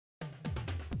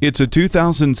It's a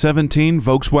 2017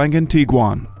 Volkswagen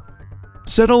Tiguan.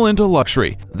 Settle into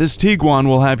luxury. This Tiguan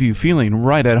will have you feeling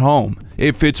right at home.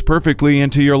 It fits perfectly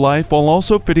into your life while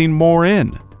also fitting more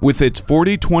in. With its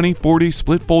 40-20-40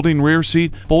 split folding rear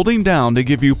seat folding down to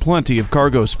give you plenty of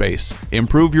cargo space.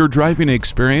 Improve your driving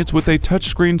experience with a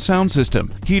touchscreen sound system,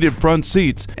 heated front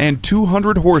seats, and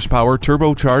 200 horsepower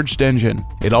turbocharged engine.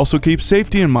 It also keeps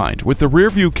safety in mind with the rear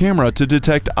view camera to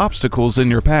detect obstacles in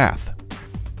your path.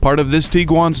 Part of this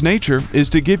Tiguan's nature is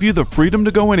to give you the freedom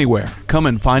to go anywhere. Come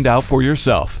and find out for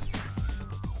yourself.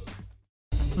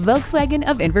 Volkswagen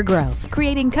of Inver Grove,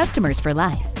 creating customers for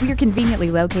life. We are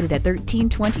conveniently located at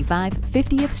 1325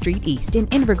 50th Street East in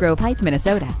Inver-Grove-Heights,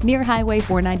 Minnesota, near Highway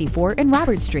 494 and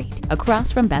Robert Street,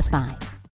 across from Best Buy.